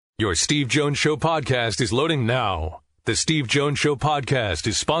Your Steve Jones Show podcast is loading now. The Steve Jones Show podcast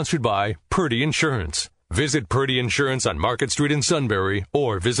is sponsored by Purdy Insurance. Visit Purdy Insurance on Market Street in Sunbury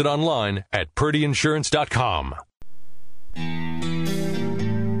or visit online at purdyinsurance.com.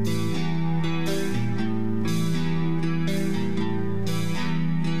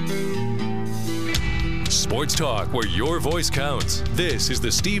 Sports talk where your voice counts. This is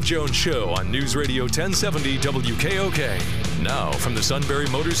the Steve Jones Show on News Radio 1070 WKOK. Now from the Sunbury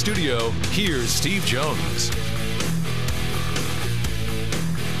Motors Studio, here's Steve Jones.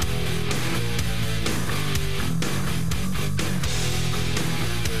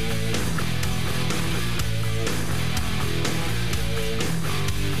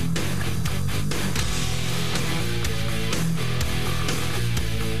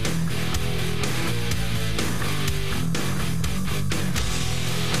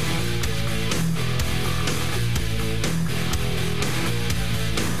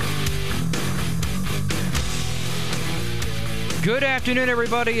 Good afternoon,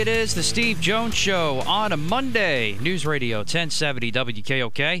 everybody. It is the Steve Jones Show on a Monday. News Radio 1070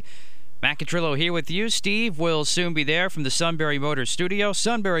 WKOK. Matt Catrillo here with you. Steve will soon be there from the Sunbury Motors Studio.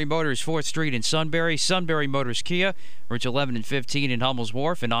 Sunbury Motors, 4th Street in Sunbury. Sunbury Motors Kia, Route 11 and 15 in Hummel's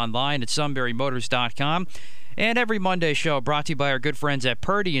Wharf, and online at sunburymotors.com. And every Monday show brought to you by our good friends at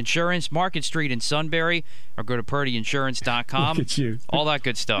Purdy Insurance, Market Street in Sunbury, or go to purdyinsurance.com. Look at you. All that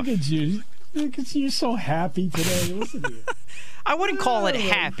good stuff. Look at you. Look at you. You're so happy today. Listen to you. I wouldn't call it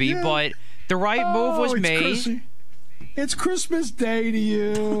happy, but the right move was made. It's Christmas Day to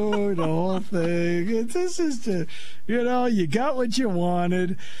you, the whole thing. This is the, you got what you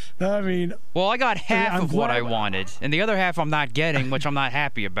wanted. I mean, well, I got half of what I wanted, and the other half I'm not getting, which I'm not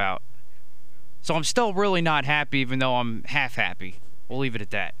happy about. So I'm still really not happy, even though I'm half happy. We'll leave it at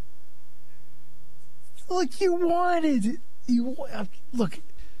that. Look, you wanted. Look,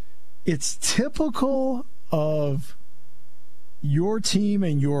 it's typical of your team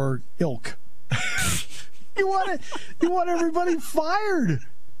and your ilk. You want everybody fired.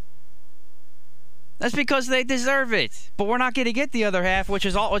 That's because they deserve it. But we're not going to get the other half, which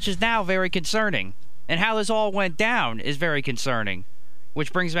is now very concerning. And how this all went down is very concerning,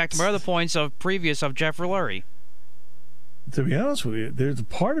 which brings back to my other points of Jeffrey Lurie. To be honest with you, there's a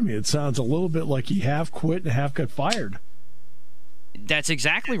part of me that sounds a little bit like he half quit and half got fired. That's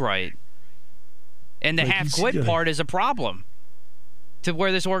exactly right. And the half quit part is a problem to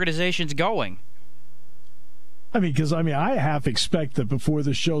where this organization's going. Because I half expect that before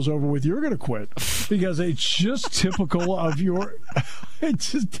this show's over with, you're going to quit, because it's just typical of your,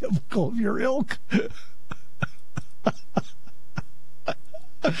 ilk.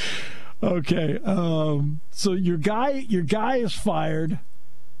 Okay, so your guy is fired.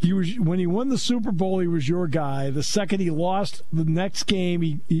 When he won the Super Bowl, he was your guy. The second he lost the next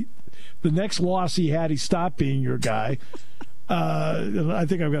game, the next loss he had, he stopped being your guy. I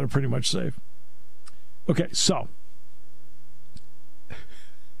think I've got it pretty much safe. Okay, so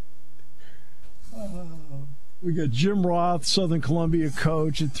we got Jim Roth, Southern Columbia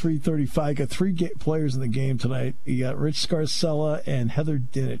coach, at 3:35. Got three players in the game tonight. You got Rich Scarcella and Heather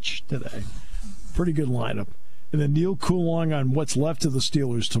Dinich today. Pretty good lineup. And then Neil Coulong on what's left of the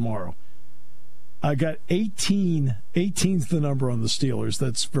Steelers tomorrow. I got 18. 18's the number on the Steelers.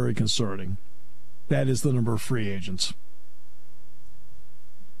 That's very concerning. That is the number of free agents.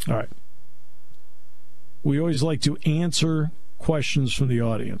 All right. We always like to answer questions from the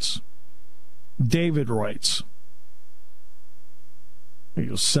audience. David writes,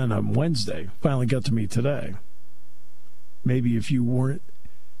 you'll send on Wednesday. Finally got to me today. Maybe if you weren't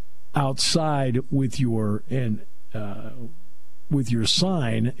outside with your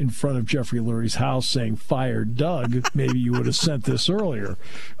sign in front of Jeffrey Lurie's house saying "Fire Doug," maybe you would have sent this earlier.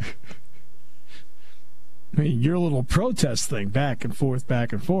 Your little protest thing, back and forth,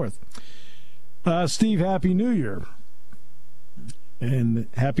 back and forth. Steve, Happy New Year. And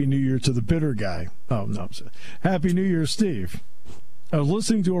Happy New Year to the bitter guy. Oh, no. Happy New Year, Steve. I was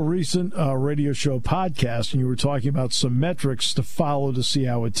listening to a recent radio show podcast, and you were talking about some metrics to follow to see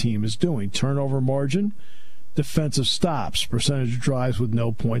how a team is doing. Turnover margin, defensive stops, percentage of drives with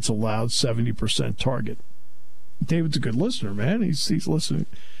no points allowed, 70% target. David's a good listener, man. He's listening.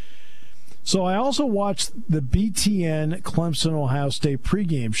 So I also watched the BTN Clemson Ohio State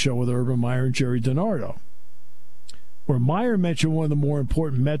pregame show with Urban Meyer and Jerry DiNardo, where Meyer mentioned one of the more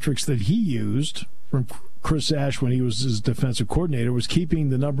important metrics that he used from Chris Ash when he was his defensive coordinator was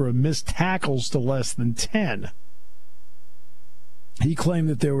keeping the number of missed tackles to less than 10. He claimed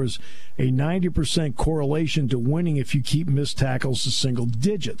that there was a 90% correlation to winning if you keep missed tackles to single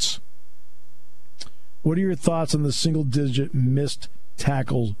digits. What are your thoughts on the single-digit missed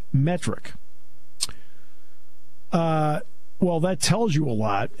tackle metric. Well, that tells you a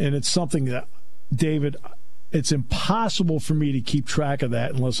lot, and it's something that, David, it's impossible for me to keep track of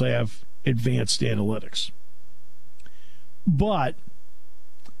that unless I have advanced analytics. But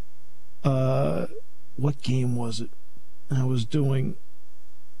what game was it I was doing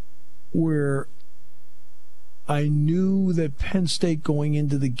where I knew that Penn State going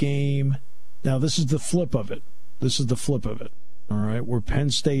into the game, now this is the flip of it. All right, where Penn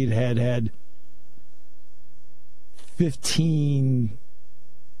State had 15,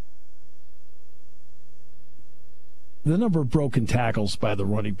 the number of broken tackles by the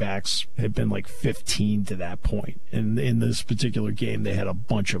running backs had been like 15 to that point. And in this particular game, they had a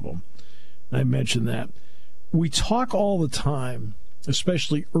bunch of them. I mentioned that. We talk all the time,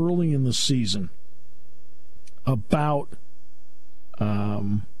 especially early in the season, about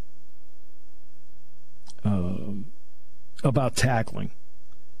tackling.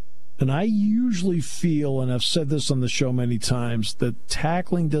 And I usually feel, and I've said this on the show many times, that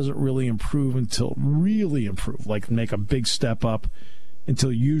tackling doesn't really improve, like make a big step up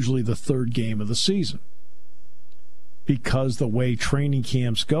until usually the third game of the season. Because the way training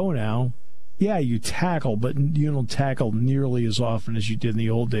camps go now, yeah, you tackle, but you don't tackle nearly as often as you did in the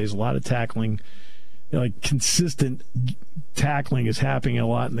old days. A lot of tackling, like consistent tackling, is happening a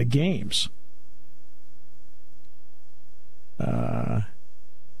lot in the games.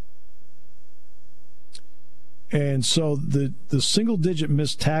 And so the single-digit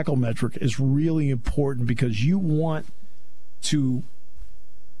missed tackle metric is really important because you want to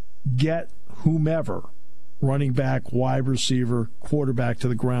get whomever, running back, wide receiver, quarterback, to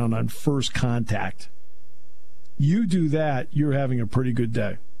the ground on first contact. You do that, you're having a pretty good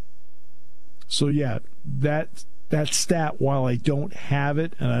day. So, yeah, that stat, while I don't have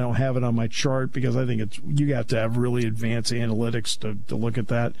it, and I don't have it on my chart because I think you have to have really advanced analytics to look at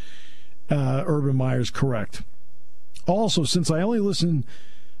that, Urban Meyer's correct. Also, since I only listen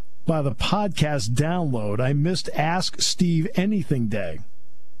by the podcast download, I missed Ask Steve Anything Day.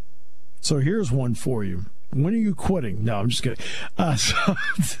 So here's one for you. When are you quitting? No, I'm just kidding.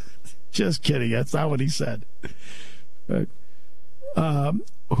 Just kidding. That's not what he said. Right.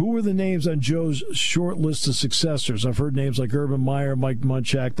 Who are the names on Joe's short list of successors? I've heard names like Urban Meyer, Mike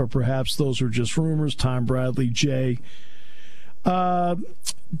Munchak, but perhaps those are just rumors. Tom Bradley, Jay.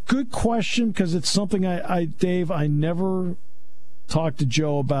 Good question, because it's something Dave, I never talked to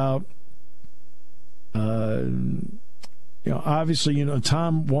Joe about. Obviously,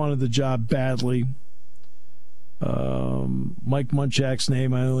 Tom wanted the job badly. Mike Munchak's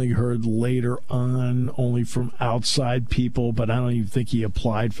name I only heard later on, only from outside people, but I don't even think he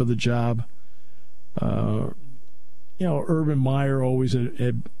applied for the job. Urban Meyer always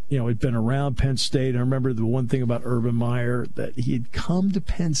had been around Penn State. I remember the one thing about Urban Meyer, that he had come to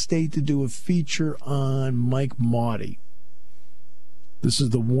Penn State to do a feature on Mike Maudie. This is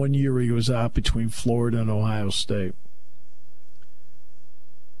the 1 year he was out between Florida and Ohio State.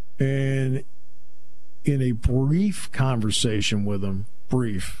 And in a brief conversation with him,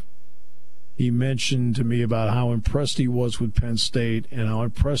 he mentioned to me about how impressed he was with Penn State and how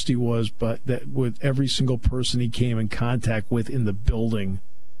impressed he was with every single person he came in contact with in the building.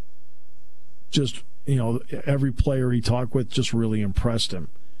 Just, every player he talked with just really impressed him.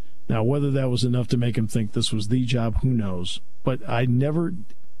 Now, whether that was enough to make him think this was the job, who knows? But I never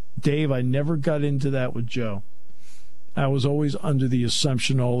got into that with Joe. I was always under the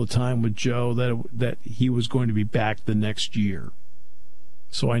assumption all the time with Joe that he was going to be back the next year.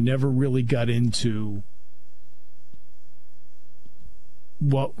 So I never really got into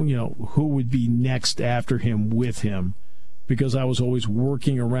who would be next after him with him, because I was always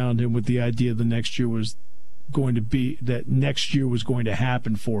working around him with the idea the next year was going to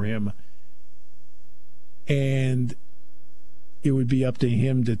happen for him. And it would be up to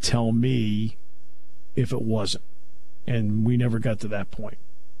him to tell me if it wasn't. And we never got to that point.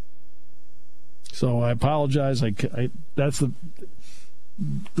 So I apologize. That's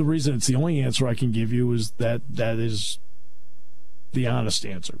the reason it's the only answer I can give you is that is the honest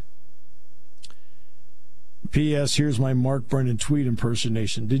answer. P.S. Here's my Mark Brennan tweet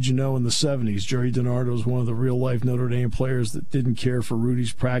impersonation. Did you know in the 70s, Jerry DiNardo was one of the real-life Notre Dame players that didn't care for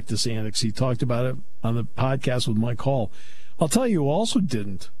Rudy's practice antics? He talked about it on the podcast with Mike Hall. I'll tell you who also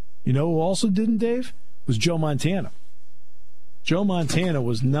didn't. You know who also didn't, Dave? Was Joe Montana. Joe Montana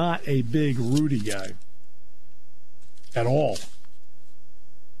was not a big Rudy guy at all.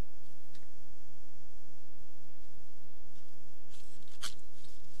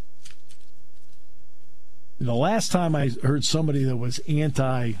 The last time I heard somebody that was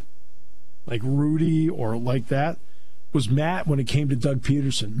anti, like Rudy or like that, was Matt when it came to Doug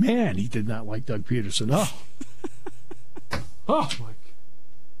Pederson. Man, he did not like Doug Pederson. Oh. Oh, my God.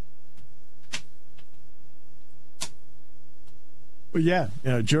 But yeah,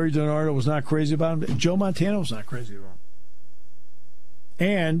 Jerry DiNardo was not crazy about him. Joe Montana was not crazy about him.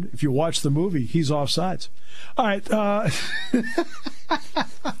 And if you watch the movie, he's offsides. All right.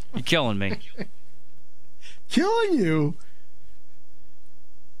 You're killing me. Killing you?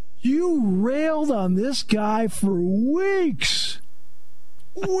 You railed on this guy for weeks.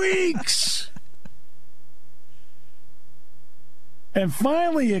 Weeks. And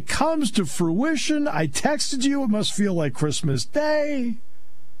finally, it comes to fruition. I texted you. It must feel like Christmas Day.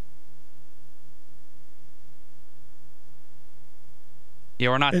 Yeah,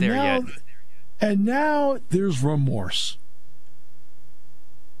 we're not there yet. And now there's remorse.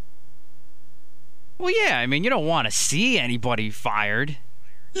 Well, yeah. I mean, you don't want to see anybody fired.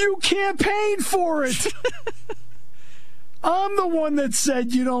 You campaigned for it. I'm the one that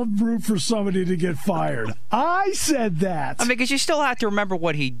said you don't root for somebody to get fired. I said that. I mean, because you still have to remember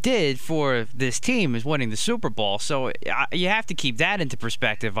what he did for this team is winning the Super Bowl. So you have to keep that into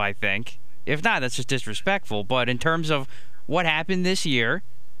perspective, I think. If not, that's just disrespectful. But in terms of what happened this year,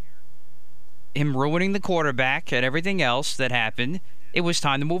 him ruining the quarterback and everything else that happened, it was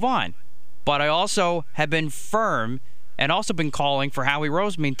time to move on. But I also have been firm and also been calling for Howie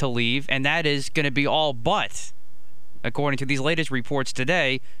Roseman to leave, and that is going to be all but. According to these latest reports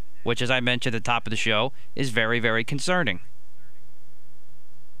today, which, as I mentioned at the top of the show, is very, very concerning.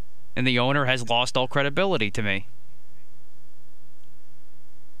 And the owner has lost all credibility to me.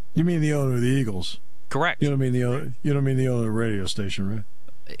 You mean the owner of the Eagles? Correct. You don't mean the owner of the radio station,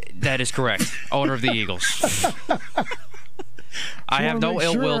 right? That is correct. Owner of the Eagles. I have no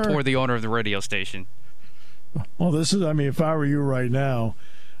ill will toward the owner of the radio station. Well, this is, I mean, if I were you right now,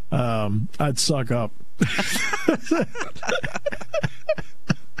 I'd suck up.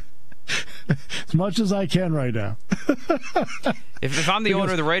 As much as I can right now. If I'm the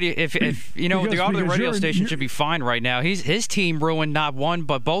owner of the radio, if you know, the owner of the radio station should be fine right now. His team ruined not one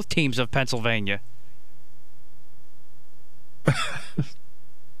but both teams of Pennsylvania.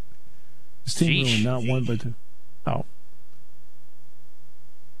 His team ruined not one but two. Oh.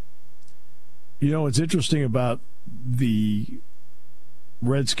 You know what's interesting about the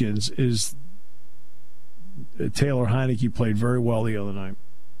Redskins is Taylor Heineke played very well the other night.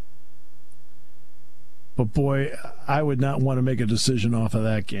 But boy, I would not want to make a decision off of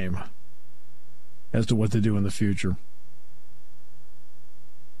that game as to what to do in the future.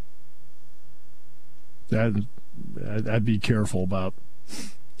 I'd be careful about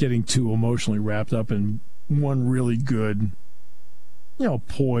getting too emotionally wrapped up in one really good,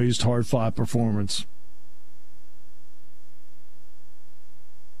 poised, hard-fought performance.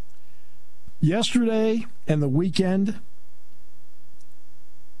 Yesterday and the weekend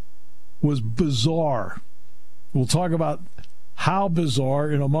was bizarre. We'll talk about how bizarre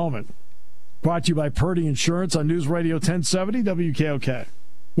in a moment. Brought to you by Purdy Insurance on News Radio 1070 WKOK.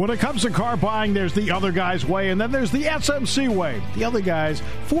 When it comes to car buying, there's the other guy's way, and then there's the SMC way. The other guys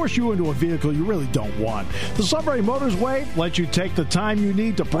force you into a vehicle you really don't want. The Sunbury Motors way lets you take the time you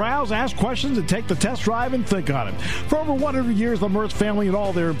need to browse, ask questions, and take the test drive and think on it. For over 100 years, the Mertz family and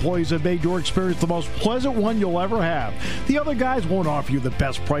all their employees have made your experience the most pleasant one you'll ever have. The other guys won't offer you the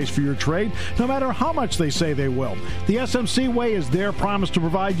best price for your trade, no matter how much they say they will. The SMC way is their promise to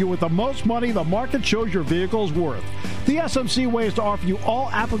provide you with the most money the market shows your vehicle is worth. The SMC way is to offer you all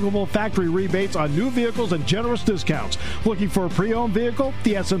applicable factory rebates on new vehicles and generous discounts. Looking for a pre-owned vehicle?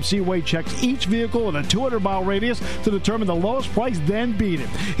 The SMC way checks each vehicle in a 200-mile radius to determine the lowest price, then beat it.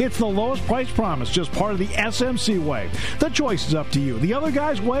 It's the lowest price promise, just part of the SMC way. The choice is up to you. The other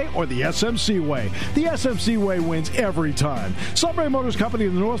guy's way or the SMC way. The SMC way wins every time. Sunbury Motors Company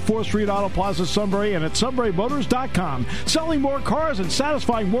in the North 4th Street Auto Plaza, Sunbury, and at sunburymotors.com. Selling more cars and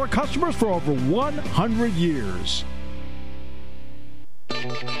satisfying more customers for over 100 years.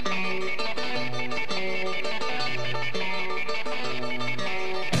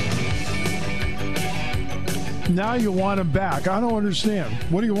 Now you want him back. I don't understand.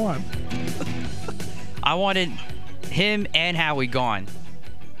 What do you want? I wanted him and Howie gone.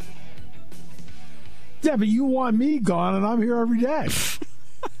 Yeah, but you want me gone, and I'm here every day.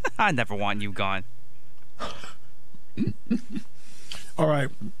 I never want you gone. All right.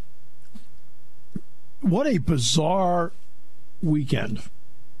 What a bizarre weekend.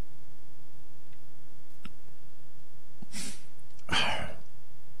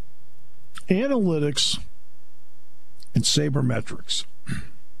 Analytics and sabermetrics.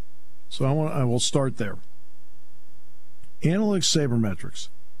 So I will start there. Analytics, sabermetrics.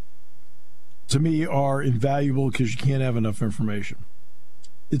 to me, are invaluable because you can't have enough information.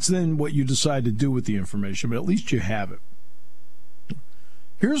 It's then what you decide to do with the information, but at least you have it.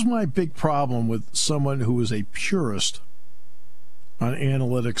 Here's my big problem with someone who is a purist on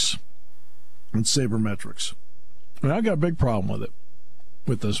analytics and sabermetrics. And I've got a big problem with it,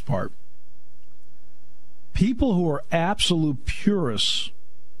 with this part. People who are absolute purists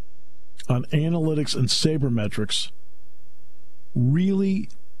on analytics and sabermetrics really,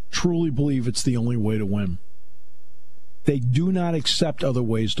 truly believe it's the only way to win. They do not accept other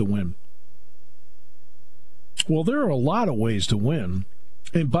ways to win. Well, there are a lot of ways to win.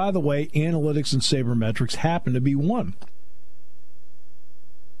 And by the way, analytics and sabermetrics happen to be one.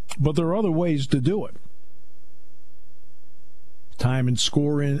 But there are other ways to do it. Time and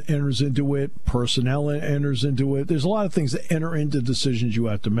score enters into it. Personnel enters into it. There's a lot of things that enter into decisions you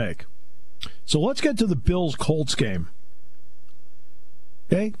have to make. So let's get to the Bills-Colts game.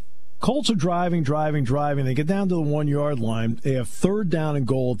 Okay? Colts are driving. They get down to the 1-yard line. They have third down and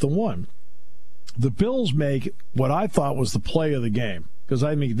goal at the 1. The Bills make what I thought was the play of the game, because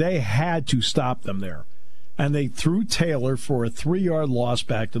I mean they had to stop them there. And they threw Taylor for a 3-yard loss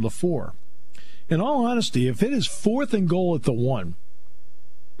back to the 4. In all honesty, if it is fourth and goal at the 1,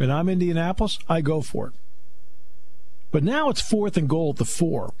 and I'm Indianapolis, I go for it. But now it's fourth and goal at the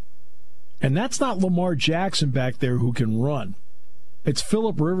 4. And that's not Lamar Jackson back there who can run. It's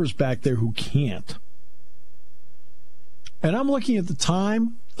Phillip Rivers back there who can't. And I'm looking at the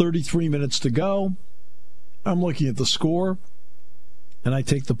time, 33 minutes to go. I'm looking at the score, and I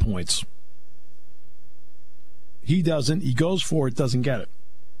take the points. He doesn't. He goes for it, doesn't get it.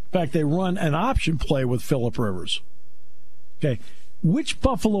 In fact, they run an option play with Phillip Rivers. Okay, which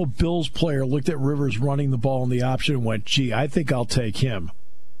Buffalo Bills player looked at Rivers running the ball in the option and went, gee, I think I'll take him?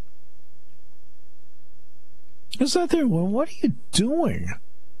 I sat there, well, what are you doing?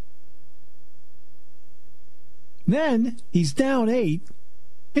 Then he's down 8.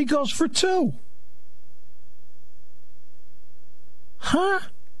 He goes for 2. Huh?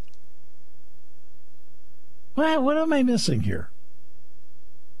 What am I missing here?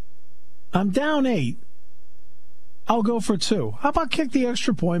 I'm down 8. I'll go for 2. How about kick the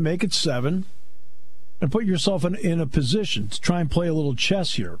extra point, make it 7, and put yourself in a position to try and play a little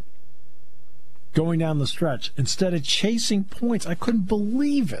chess here, going down the stretch, instead of chasing points? I couldn't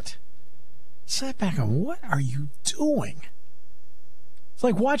believe it. Sat back and what are you doing? It's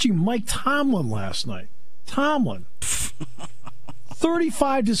like watching Mike Tomlin last night. Tomlin,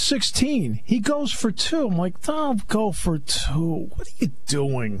 35-16. He goes for 2. I'm like, don't go for 2. What are you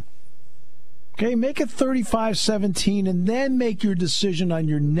doing? Okay, make it 35-17 and then make your decision on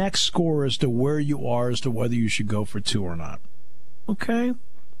your next score as to where you are, as to whether you should go for 2 or not. Okay?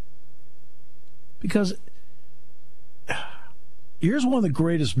 Because here's one of the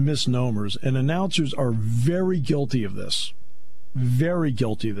greatest misnomers, and announcers are very guilty of this. Very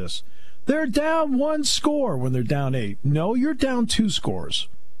guilty of this. They're down 1 score when they're down 8. No, you're down 2 scores.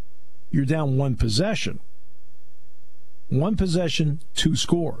 You're down 1 possession. 1 possession, 2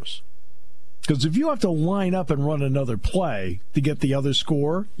 scores. Because if you have to line up and run another play to get the other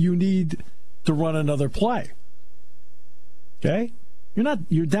score, you need to run another play. Okay?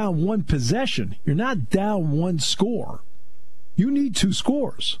 You're down 1 possession. You're not down 1 score. You need 2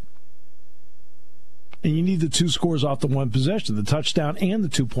 scores. And you need the 2 scores off the 1 possession, the touchdown and the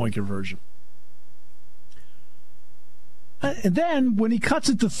 2-point conversion. And then when he cuts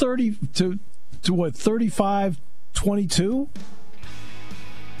it to 35-22.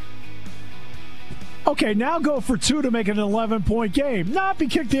 Okay, now go for 2 to make it an 11-point game. Not be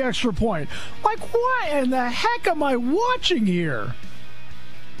kicked the extra point. Like, what in the heck am I watching here?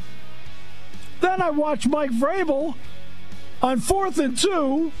 Then I watch Mike Vrabel on 4th and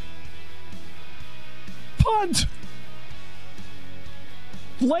 2 punt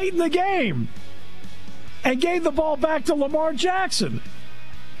late in the game and gave the ball back to Lamar Jackson.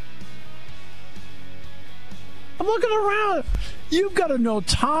 I'm looking around. You've got to know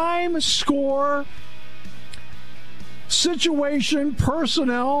time, score, situation,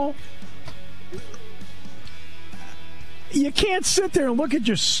 personnel. You can't sit there and look at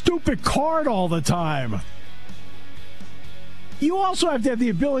your stupid card all the time. You also have to have the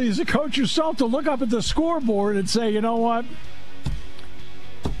ability as a coach yourself to look up at the scoreboard and say, you know what?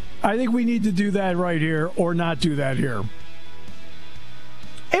 I think we need to do that right here or not do that here.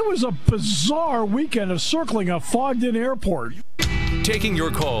 It was a bizarre weekend of circling a fogged-in airport. Taking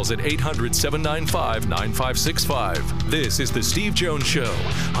your calls at 800-795-9565. This is The Steve Jones Show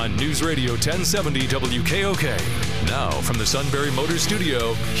on News Radio 1070 WKOK. Now, from the Sunbury Motor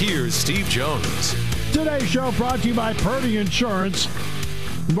Studio, here's Steve Jones. Today's show brought to you by Purdy Insurance.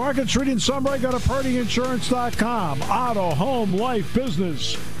 Market Street in Sunbury, go to PurdyInsurance.com. Auto, home, life,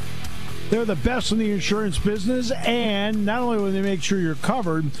 business. They're the best in the insurance business, and not only will they make sure you're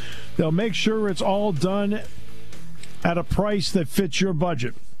covered, they'll make sure it's all done at a price that fits your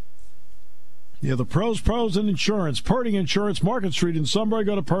budget. Yeah, the pros in insurance. Purdy Insurance, Market Street in Sunbury.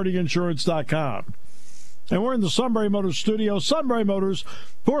 Go to PurdyInsurance.com. And we're in the Sunbury Motors studio. Sunbury Motors,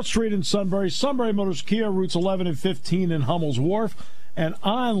 4th Street in Sunbury. Sunbury Motors Kia, routes 11 and 15 in Hummel's Wharf. And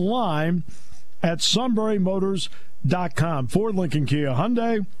online at sunburymotors.com. Ford, Lincoln, Kia,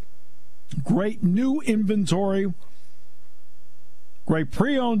 Hyundai. Great new inventory. Great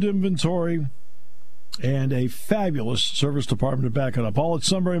pre-owned inventory. And a fabulous service department to back it up. All at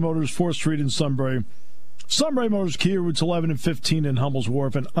Sunbury Motors, 4th Street in Sunbury. Sunbury Motors Kia, routes 11 and 15 in Hummel's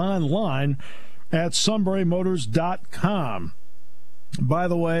Wharf. And online at sunburymotors.com. By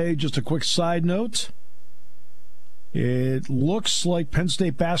the way, just a quick side note. It looks like Penn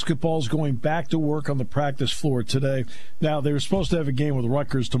State basketball is going back to work on the practice floor today. Now, they were supposed to have a game with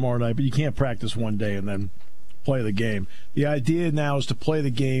Rutgers tomorrow night, but you can't practice one day and then play the game. The idea now is to play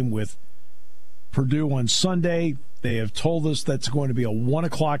the game with Purdue on Sunday. They have told us that's going to be a 1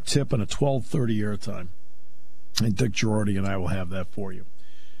 o'clock tip and a 12:30 airtime. And Dick Girardi and I will have that for you.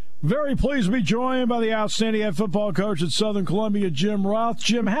 Very pleased to be joined by the outstanding head football coach at Southern Columbia, Jim Roth.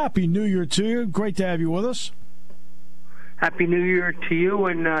 Jim, Happy New Year to you. Great to have you with us. Happy New Year to you,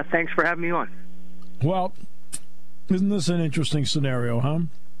 and thanks for having me on. Well, isn't this an interesting scenario, huh?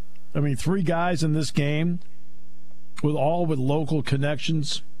 I mean, 3 guys in this game, with local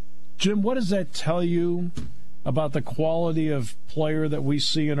connections. Jim, what does that tell you about the quality of player that we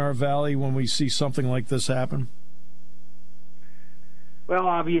see in our valley when we see something like this happen? Well,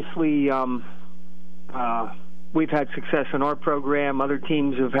 obviously, we've had success in our program. Other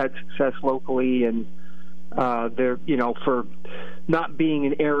teams have had success locally, and they're, for not being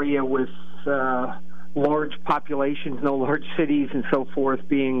an area with large populations, no large cities and so forth,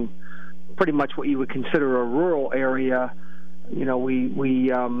 being pretty much what you would consider a rural area. We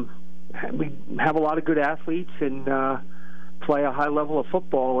have a lot of good athletes and play a high level of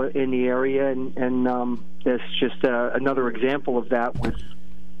football in the area, and it's just another example of that with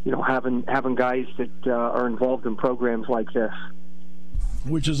having guys that are involved in programs like this.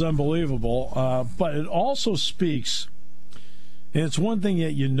 Which is unbelievable, but it also speaks, and it's one thing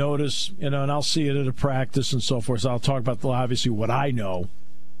that you notice, and I'll see it at a practice and so forth, so I'll talk about, obviously, what I know.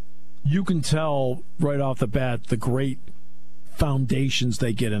 You can tell right off the bat the great foundations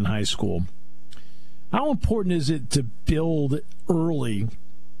they get in high school. How important is it to build early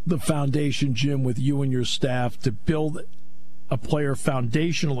the foundation, Jim, with you and your staff, to build a player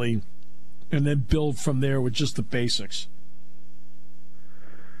foundationally and then build from there with just the basics?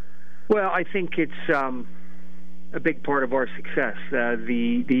 Well, I think it's a big part of our success.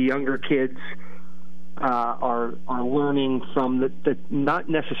 The younger kids are learning from the not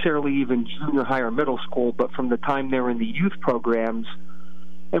necessarily even junior high or middle school, but from the time they're in the youth programs.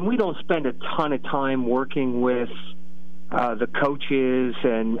 And we don't spend a ton of time working with the coaches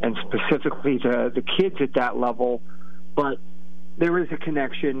and specifically the kids at that level, but there is a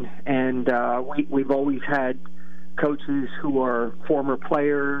connection, and we've always had coaches who are former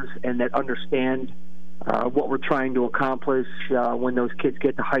players and that understand what we're trying to accomplish when those kids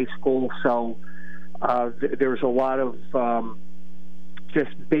get to high school. So there's a lot of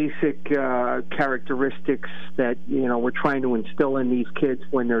just basic characteristics that we're trying to instill in these kids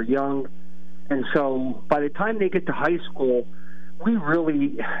when they're young. And so by the time they get to high school, we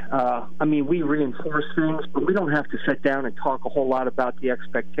really, we reinforce things, but we don't have to sit down and talk a whole lot about the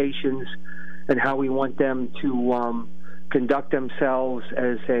expectations and how we want them to conduct themselves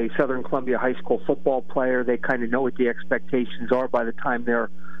as a Southern Columbia high school football player. They kind of know what the expectations are by the time they're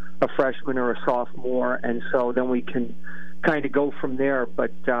a freshman or a sophomore, and so then we can kind of go from there.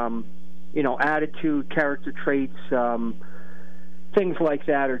 But, attitude, character traits, things like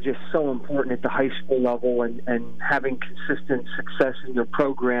that are just so important at the high school level, and having consistent success in your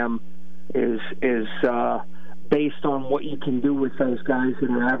program is based on what you can do with those guys that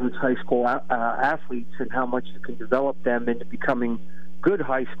are average high school athletes and how much you can develop them into becoming good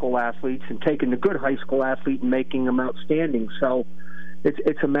high school athletes and taking the good high school athlete and making them outstanding. So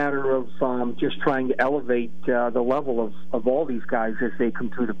it's a matter of just trying to elevate the level of all these guys as they come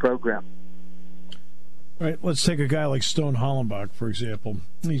through the program. All right, let's take a guy like Stone Hollenbach, for example.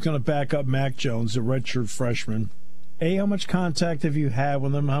 He's going to back up Mac Jones, a redshirt freshman. How much contact have you had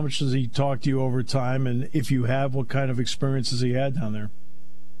with him? How much does he talk to you over time? And if you have, what kind of experience has he had down there?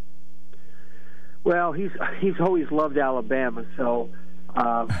 Well, he's always loved Alabama, so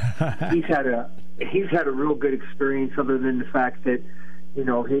he's had a real good experience. Other than the fact that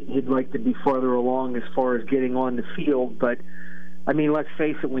he'd like to be farther along as far as getting on the field. But, I mean, let's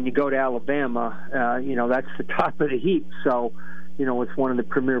face it, when you go to Alabama, that's the top of the heap. So, it's one of the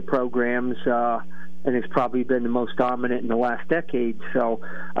premier programs, and it's probably been the most dominant in the last decade. So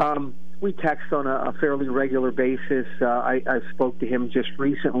we text on a fairly regular basis. I spoke to him just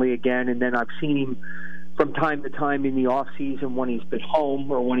recently again, and then I've seen him from time to time in the off season when he's been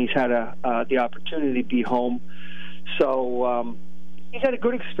home or when he's had the opportunity to be home. So he's had a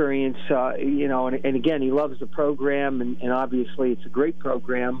good experience, and again, he loves the program, and obviously it's a great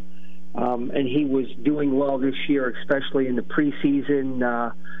program. And he was doing well this year, especially in the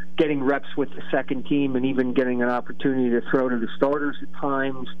preseason, getting reps with the second team and even getting an opportunity to throw to the starters at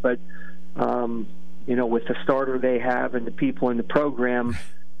times. But, with the starter they have and the people in the program,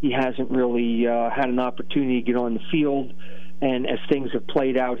 he hasn't really had an opportunity to get on the field. And as things have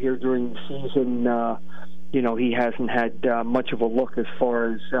played out here during the season, he hasn't had much of a look as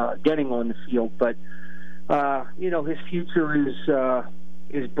far as getting on the field. But, his future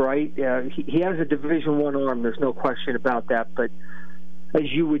is bright. He has a Division I arm. There's no question about that. But as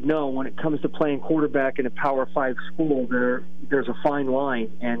you would know, when it comes to playing quarterback in a Power 5 school, there's a fine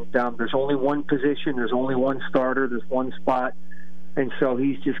line. And there's only one position. There's only one starter. There's one spot. And so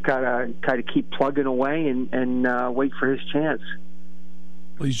he's just got to kind of keep plugging away and wait for his chance.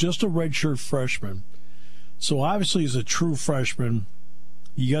 Well, he's just a redshirt freshman. So obviously he's a true freshman.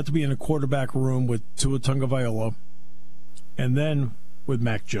 You got to be in a quarterback room with Tua Tagovailoa and then with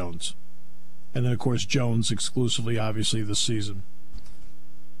Mac Jones. And then, of course, Jones exclusively, obviously, this season.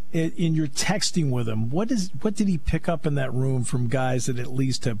 In your texting with him, what did he pick up in that room from guys that at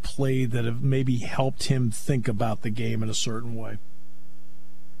least have played that have maybe helped him think about the game in a certain way?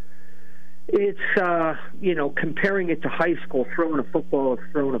 It's, comparing it to high school, throwing a football is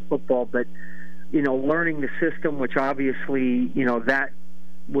throwing a football, but, learning the system, which obviously, that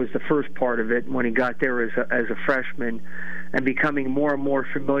was the first part of it when he got there as a freshman, and becoming more and more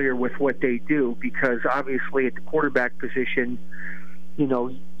familiar with what they do, because obviously at the quarterback position,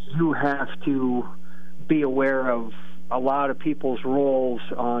 you have to be aware of a lot of people's roles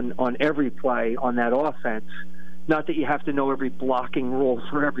on every play on that offense. Not that you have to know every blocking role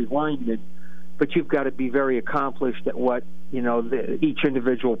for every lineman, but you've got to be very accomplished at what each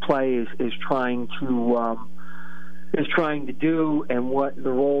individual play is trying to do, and what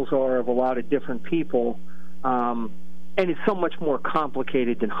the roles are of a lot of different people. And it's so much more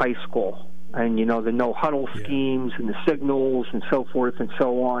complicated than high school. And, the no-huddle schemes and the signals and so forth and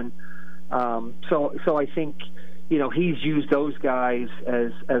so on. So I think, he's used those guys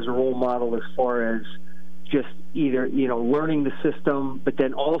as a role model as far as just either, learning the system, but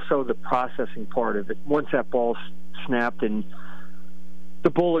then also the processing part of it. Once that ball's snapped and the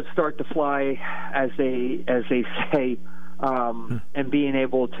bullets start to fly, as they say, and being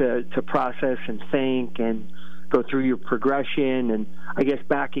able to process and think and go through your progression, and I guess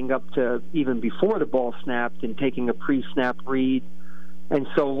backing up to even before the ball snapped and taking a pre-snap read. And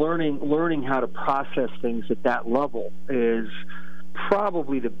so learning how to process things at that level is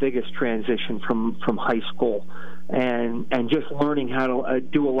probably the biggest transition from high school, and just learning how to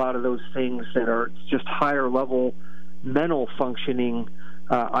do a lot of those things that are just higher level mental functioning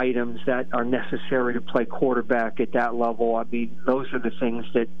items that are necessary to play quarterback at that level. I mean, those are the things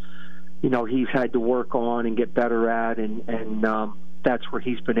that he's had to work on and get better at, and that's where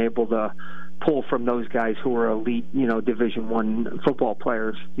he's been able to pull from those guys who are elite, Division I football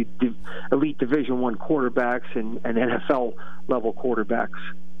players, elite Division I quarterbacks, and NFL level quarterbacks.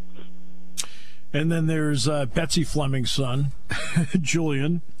 And then there's Betsy Fleming's son,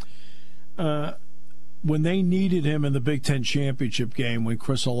 Julian. When they needed him in the Big Ten championship game, when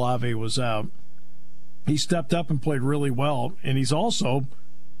Chris Olave was out, he stepped up and played really well, and he's also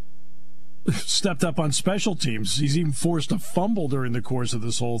stepped up on special teams. He's even forced a fumble during the course of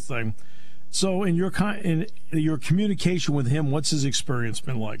this whole thing. So in your communication with him, what's his experience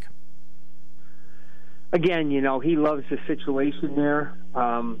been like? Again, he loves the situation there.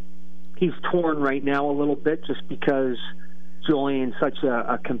 He's torn right now a little bit just because Julian's such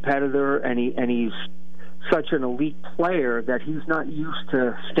a competitor, and he's such an elite player that he's not used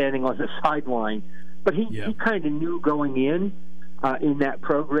to standing on the sideline. But he kind of knew going in that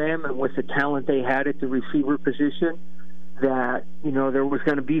program, and with the talent they had at the receiver position, that there was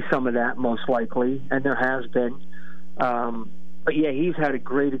going to be some of that most likely, and there has been. But he's had a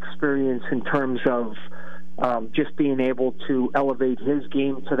great experience in terms of just being able to elevate his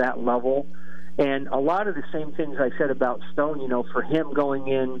game to that level. And a lot of the same things I said about Stone, for him going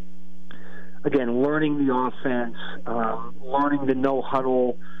in, again, learning the offense, learning the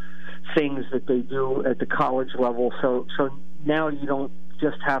no-huddle things that they do at the college level. So now you don't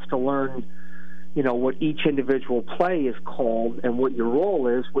just have to learn, what each individual play is called and what your role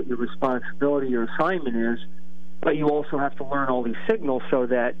is, what your responsibility, your assignment is, but you also have to learn all these signals so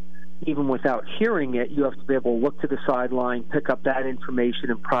that even without hearing it, you have to be able to look to the sideline, pick up that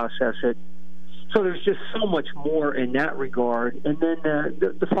information, and process it. So there's just so much more in that regard. And then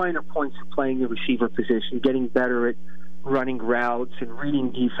the finer points of playing the receiver position, getting better at running routes and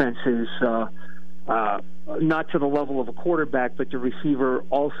reading defenses, not to the level of a quarterback, but the receiver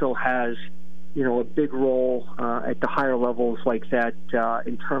also has, a big role at the higher levels like that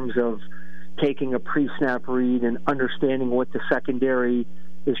in terms of taking a pre-snap read and understanding what the secondary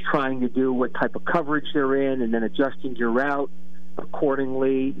is trying to do, what type of coverage they're in, and then adjusting your route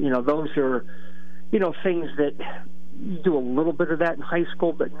accordingly. Those are, things that you do a little bit of that in high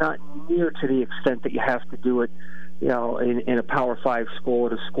school, but not near to the extent that you have to do it, in a Power 5 school,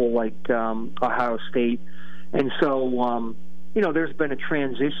 at a school like Ohio State. And so, there's been a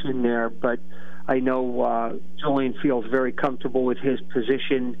transition there, but I know Julian feels very comfortable with his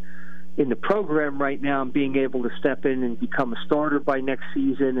position in the program right now and being able to step in and become a starter by next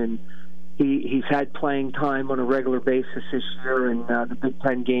season. And he's had playing time on a regular basis this year, and the Big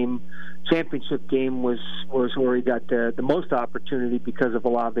Ten championship game was where he got the most opportunity because of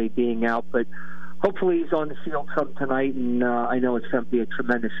Olave being out. But hopefully he's on the field some tonight, and I know it's going to be a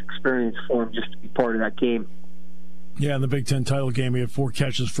tremendous experience for him just to be part of that game. Yeah, in the Big Ten title game, he had 4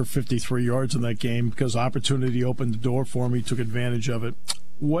 catches for 53 yards in that game because opportunity opened the door for him. He took advantage of it.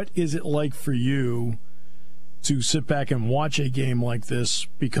 What is it like for you to sit back and watch a game like this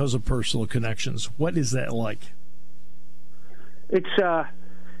because of personal connections? What is that like? It's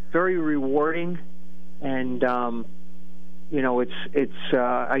very rewarding, and it's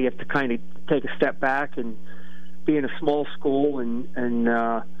I have to kind of take a step back and be in a small school and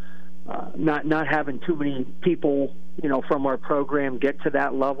not having too many people from our program get to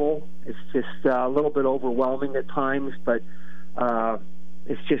that level. It's just a little bit overwhelming at times, but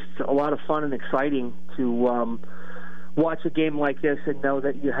it's just a lot of fun and exciting to watch a game like this and know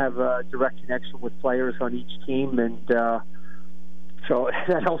that you have a direct connection with players on each team. And so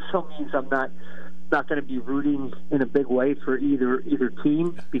that also means I'm not going to be rooting in a big way for either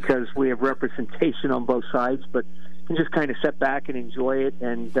team because we have representation on both sides, but can just kind of sit back and enjoy it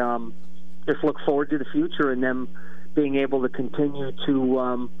and just look forward to the future and them being able to continue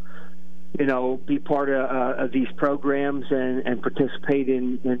to be part of these programs and participate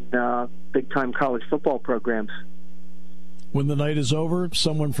in big-time college football programs. When the night is over,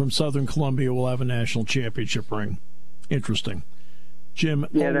 someone from Southern Columbia will have a national championship ring. Interesting. Jim,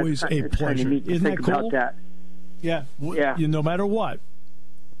 always a pleasure. Isn't that cool? That. Yeah. No matter what,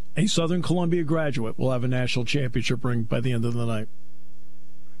 a Southern Columbia graduate will have a national championship ring by the end of the night.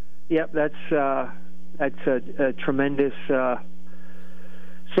 Yep, that's a tremendous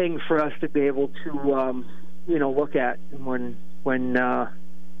thing for us to be able to look at when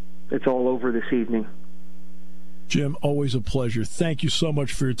it's all over this evening. Jim, always a pleasure. Thank you so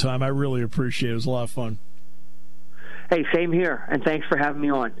much for your time. I really appreciate it. It was a lot of fun. Hey, same here, and thanks for having me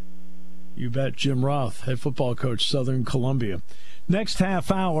on. You bet. Jim Roth, head football coach, Southern Columbia. Next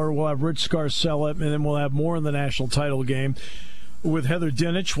half hour, we'll have Rich Scarcella, and then we'll have more in the national title game with Heather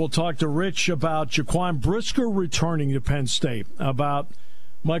Dinich. We'll talk to Rich about Jaquan Brisker returning to Penn State, about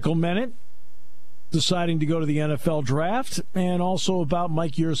Michal Menet deciding to go to the NFL draft, and also about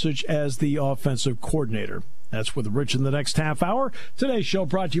Mike Yurcich as the offensive coordinator. That's with Rich in the next half hour. Today's show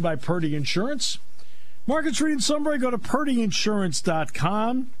brought to you by Purdy Insurance. Market Street in Sunbury, go to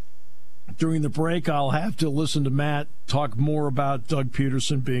purdyinsurance.com. During the break, I'll have to listen to Matt talk more about Doug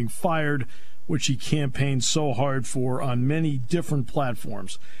Pederson being fired, which he campaigned so hard for on many different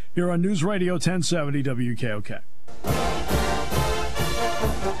platforms. Here on News Radio 1070 WKOK.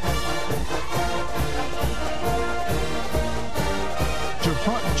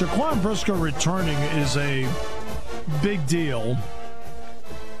 Jaquan Brisker returning is a big deal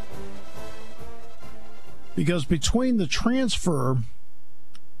because between the transfer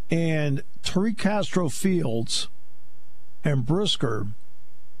and Tariq Castro Fields and Brisker,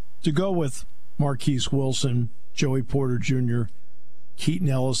 to go with Marquise Wilson, Joey Porter Jr., Keaton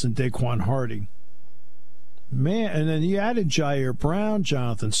Ellis, and Daquan Hardy. Man, and then you added Jair Brown,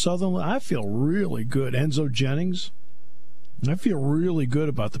 Jonathan Sutherland. I feel really good. Enzo Jennings. I feel really good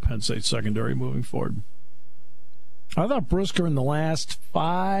about the Penn State secondary moving forward. I thought Brisker in the last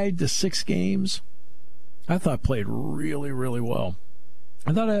 5 to 6 games, I thought played really, really well.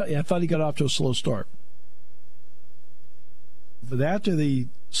 I thought he got off to a slow start. But after the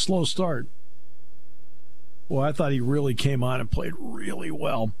slow start, well, I thought he really came on and played really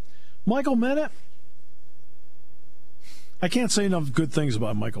well. Michal Menet, I can't say enough good things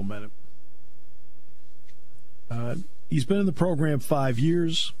about Michal Menet. He's been in the program 5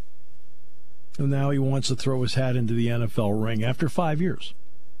 years, and now he wants to throw his hat into the NFL ring after 5 years.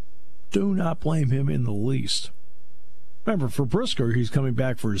 Do not blame him in the least. Remember, for Brisker, he's coming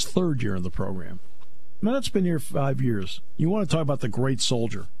back for his 3rd year in the program. Menet's been here 5 years. You want to talk about the great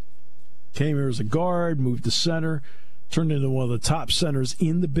soldier. Came here as a guard, moved to center, turned into one of the top centers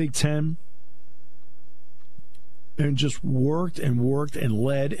in the Big Ten, and just worked and worked and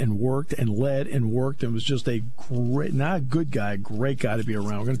led and worked and led and worked, and was just a great, not a good guy, great guy to be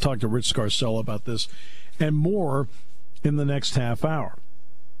around. We're going to talk to Rich Scarcella about this and more in the next half hour.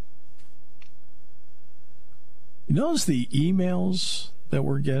 You notice the emails that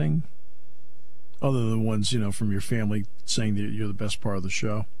we're getting, other than the ones, from your family saying that you're the best part of the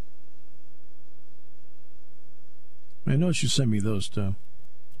show? I noticed you sent me those, too.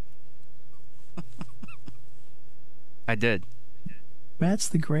 I did. Matt's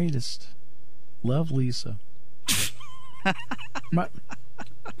the greatest. Love, Lisa.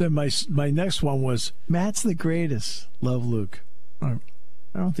 Then my next one was, Matt's the greatest. Love, Luke. I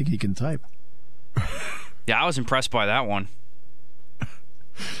don't think he can type. Yeah, I was impressed by that one.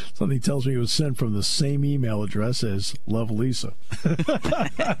 Something tells me it was sent from the same email address as Love Lisa.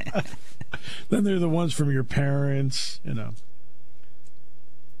 Then there are the ones from your parents, Then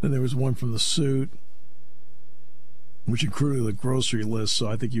there was one from the suit, which included the grocery list, so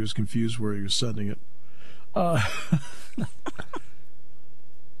I think he was confused where he was sending it. But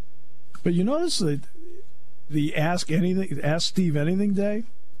you notice that the Ask Steve Anything Day?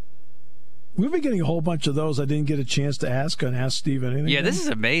 We've been getting a whole bunch of those I didn't get a chance to ask on Ask Steve Anything. Yeah, this is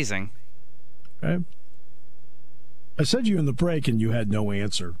amazing. Right? I said you in the break and you had no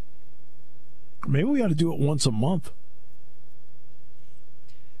answer. Maybe we ought to do it once a month.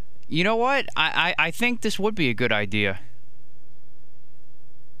 You know what? I think this would be a good idea.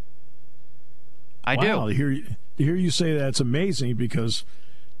 I do. To hear you say that's amazing because,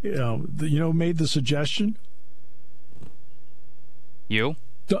 made the suggestion? You?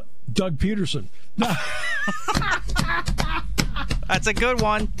 Doug Pederson. That's a good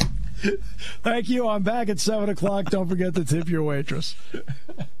one. Thank you. I'm back at 7 o'clock. Don't forget to tip your waitress.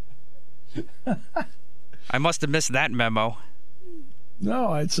 I must have missed that memo.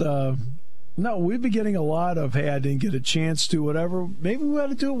 No, we've been getting a lot of, hey, I didn't get a chance to, whatever. Maybe we ought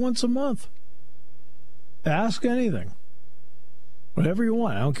to do it once a month. Ask anything. Whatever you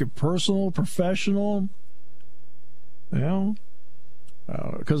want. I don't care, personal, professional.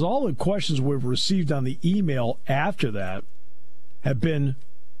 Because all the questions we've received on the email after that have been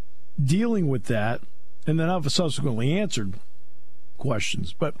dealing with that, and then I've subsequently answered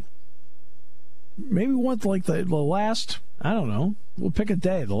questions. But maybe once, like the last, I don't know, we'll pick a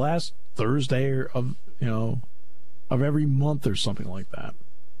day, the last Thursday of every month or something like that.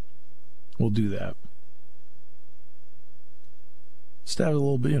 We'll do that. Just have a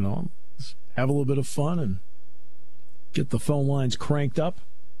little bit, have a little bit of fun and get the phone lines cranked up.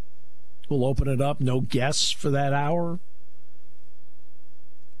 We'll open it up. No guests for that hour.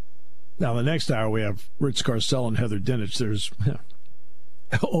 Now, the next hour, we have Rich Scarcella and Heather Dinich. There's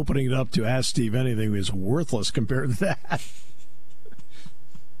opening it up to Ask Steve Anything is worthless compared to that.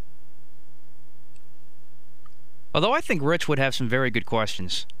 Although I think Rich would have some very good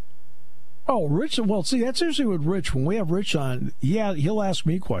questions. Oh, Rich. Well, see, that's usually with Rich. When we have Rich on, he'll ask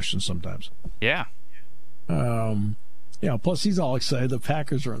me questions sometimes. Yeah. Plus he's all excited. The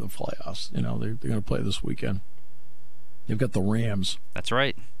Packers are in the playoffs. They're going to play this weekend. They've got the Rams. That's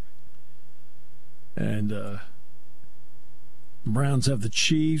right. And Browns have the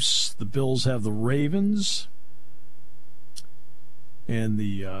Chiefs. The Bills have the Ravens. And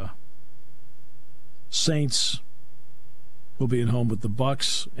the Saints will be at home with the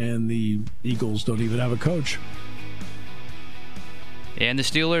Bucks. And the Eagles don't even have a coach. And the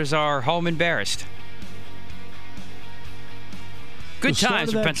Steelers are home embarrassed. Good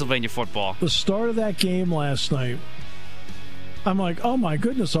times for Pennsylvania football. The start of that game last night, I'm like, oh my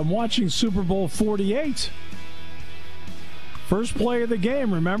goodness, I'm watching Super Bowl 48. First play of the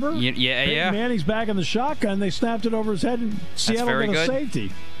game, remember? Yeah. Manning's back in the shotgun. They snapped it over his head, and Seattle got a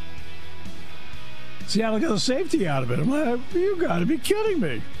safety. Seattle got a safety out of it. I'm like, you got to be kidding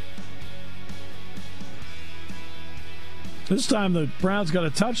me. This time the Browns got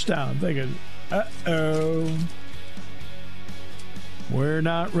a touchdown. I'm thinking, uh-oh. We're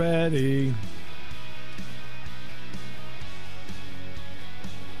not ready.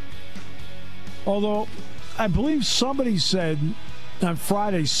 Although, I believe somebody said on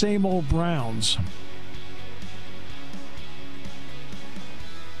Friday, same old Browns.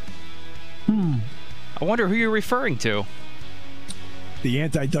 I wonder who you're referring to. the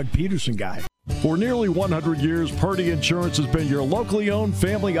anti-Doug Pederson guy. For nearly 100 years, Purdy Insurance has been your locally owned,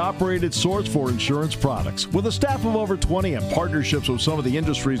 family-operated source for insurance products. With a staff of over 20 and partnerships with some of the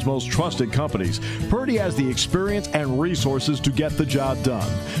industry's most trusted companies, Purdy has the experience and resources to get the job done.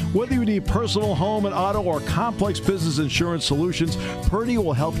 Whether you need personal, home, and auto, or complex business insurance solutions, Purdy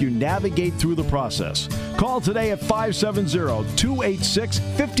will help you navigate through the process. Call today at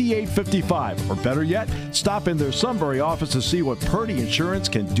 570-286-5855, or better yet, stop in their Sunbury office to see what Purdy Insurance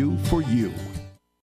can do for you.